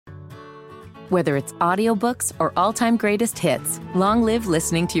Whether it's audiobooks or all-time greatest hits, long live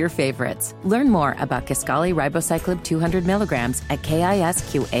listening to your favorites. Learn more about Kisqali Ribociclib 200 milligrams at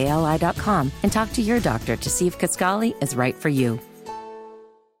KISQALI.com and talk to your doctor to see if Kisqali is right for you.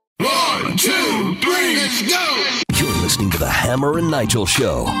 1, 2, 3, let's go! You're listening to the Hammer and Nigel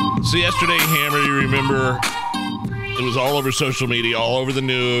Show. So yesterday, Hammer, you remember, it was all over social media, all over the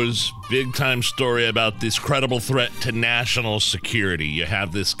news, big-time story about this credible threat to national security. You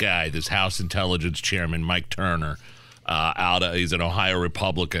have this guy, this House Intelligence Chairman, Mike Turner, he's an Ohio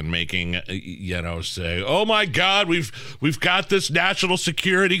Republican, making, say, oh my God, we've got this national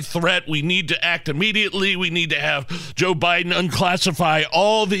security threat. We need to act immediately. We need to have Joe Biden unclassify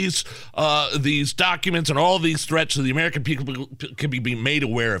all these documents and all these threats so the American people can be made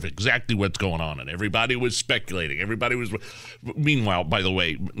aware of exactly what's going on. And everybody was speculating. Meanwhile, by the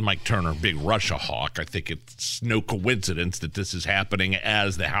way, Mike Turner, big Russia hawk. I think it's no coincidence that this is happening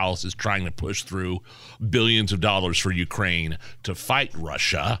as the House is trying to push through billions of dollars for Ukraine to fight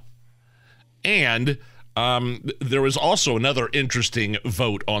Russia. And there was also another interesting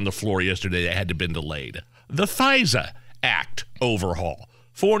vote on the floor yesterday that had to been delayed. The FISA Act overhaul.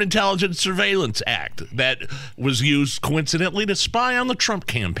 Foreign Intelligence Surveillance Act that was used coincidentally to spy on the Trump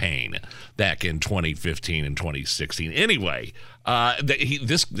campaign back in 2015 and 2016. Anyway,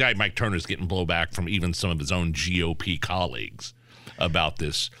 this guy, Mike Turner, is getting blowback from even some of his own GOP colleagues about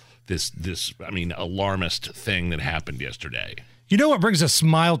this alarmist thing that happened yesterday. You know what brings a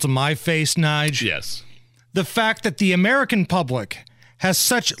smile to my face, Nige? Yes. The fact that the American public has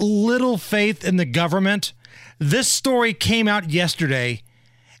such little faith in the government. This story came out yesterday,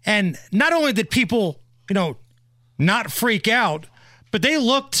 and not only did people, not freak out, but they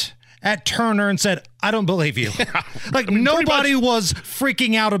looked at Turner and said, I don't believe you. Nobody was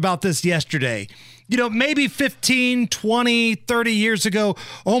freaking out about this yesterday. Maybe 15, 20, 30 years ago,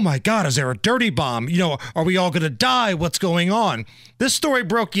 oh my God, is there a dirty bomb? Are we all going to die? What's going on? This story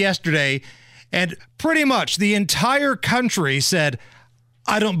broke yesterday, and pretty much the entire country said,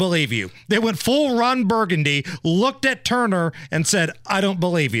 I don't believe you. They went full Ron Burgundy, looked at Turner, and said, I don't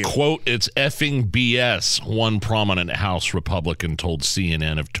believe you. Quote, it's effing BS, one prominent House Republican told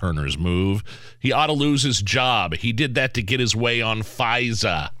CNN of Turner's move. He ought to lose his job. He did that to get his way on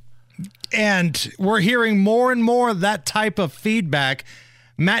FISA. And we're hearing more and more of that type of feedback.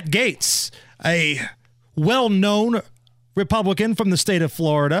 Matt Gaetz, a well-known Republican from the state of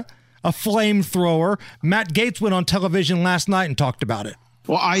Florida, a flamethrower. Matt Gaetz went on television last night and talked about it.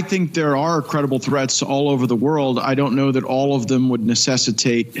 Well, I think there are credible threats all over the world. I don't know that all of them would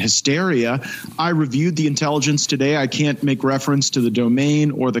necessitate hysteria. I reviewed the intelligence today. I can't make reference to the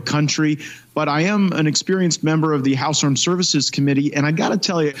domain or the country, but I am an experienced member of the House Armed Services Committee, and I got to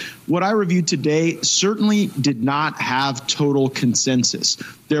tell you, what I reviewed today certainly did not have total consensus.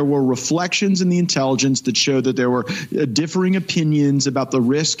 There were reflections in the intelligence that showed that there were differing opinions about the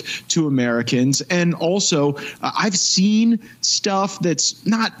risk to Americans. And also, I've seen stuff that's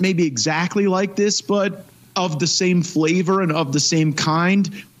not maybe exactly like this, but of the same flavor and of the same kind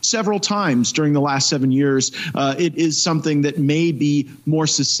several times during the last 7 years. It is something that may be more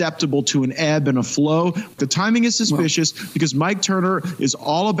susceptible to an ebb and a flow. The timing is suspicious because Mike Turner is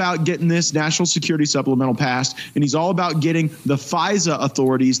all about getting this national security supplemental passed, and he's all about getting the FISA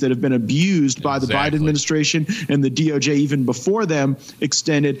authorities that have been abused by the Biden administration and the DOJ even before them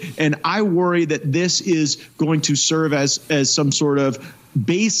extended. And I worry that this is going to serve as some sort of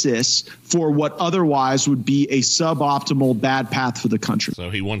basis for what otherwise would be a suboptimal bad path for the country.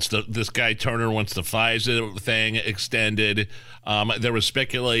 So this guy Turner wants the FISA thing extended. There was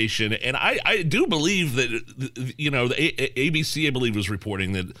speculation, and I do believe that, the ABC, I believe, was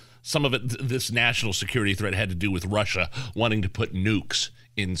reporting that some of it, this national security threat had to do with Russia wanting to put nukes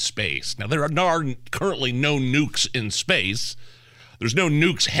in space. Now, there are currently no nukes in space. There's no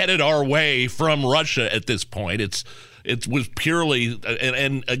nukes headed our way from Russia at this point. It was purely,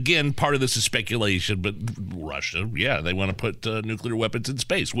 and again, part of this is speculation, but Russia, they want to put nuclear weapons in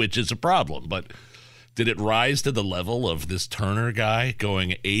space, which is a problem. But did it rise to the level of this Turner guy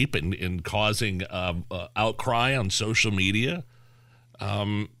going ape and causing outcry on social media?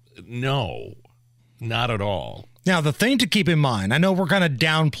 No, not at all. Now, the thing to keep in mind, I know we're kind of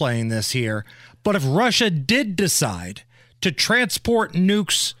downplaying this here, but if Russia did decide to transport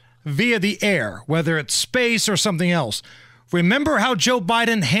nukes via the air, whether it's space or something else, remember how Joe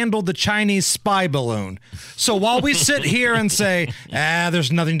Biden handled the Chinese spy balloon. So while we sit here and say,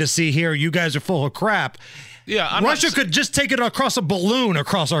 there's nothing to see here, you guys are full of crap, Russia could just take it across a balloon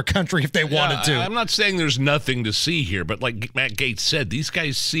across our country if they wanted to. I'm not saying there's nothing to see here, but like Matt Gaetz said, these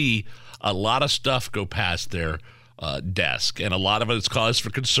guys see a lot of stuff go past there desk. And a lot of it is cause for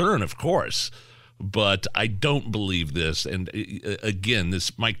concern, of course. But I don't believe this. And again,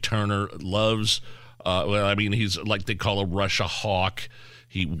 this Mike Turner loves, he's like they call a Russia hawk.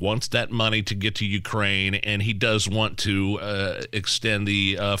 He wants that money to get to Ukraine, and he does want to extend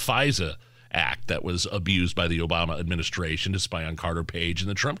the FISA Act that was abused by the Obama administration to spy on Carter Page and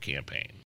the Trump campaign.